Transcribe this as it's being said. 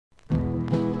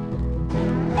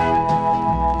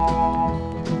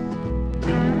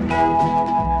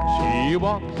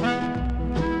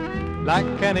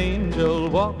like an angel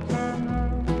walks.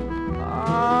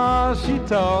 Ah, she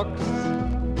talks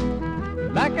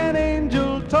like an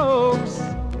angel talks,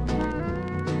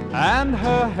 and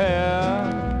her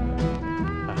hair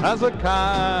has a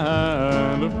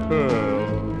kind of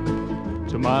curl.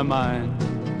 To my mind,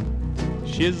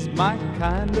 she's my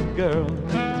kind of girl.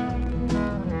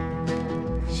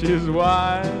 She's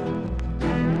wild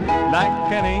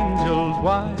like an angel's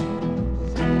wise,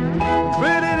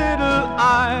 pretty little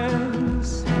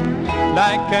eyes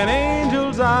like an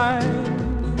angel's eyes,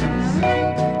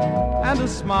 and a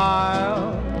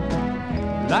smile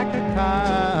like a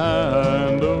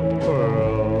kind of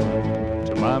pearl.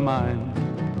 To my mind,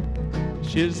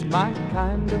 she's my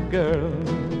kind of girl.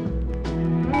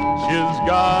 She's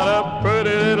got a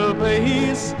pretty little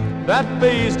face, that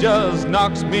face just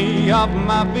knocks me off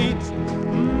my feet.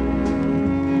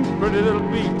 Pretty little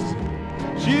feet.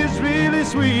 She's really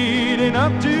sweet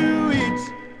enough to eat.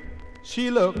 She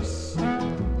looks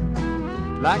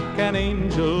like an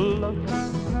angel looks,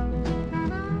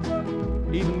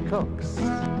 even cooks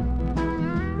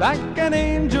like an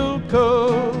angel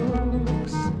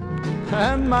cooks,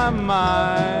 and my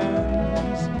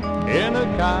mind's in a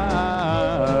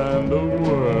kind of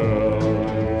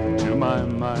world. To my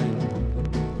mind,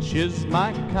 she's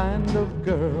my kind of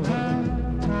girl,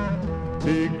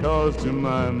 because to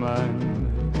my mind,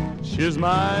 she's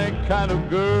my kind of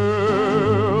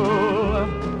girl,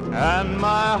 and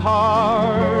my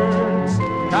heart's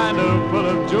kind of full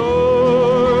of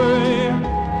joy,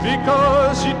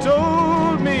 because she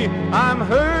told me I'm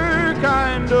hers.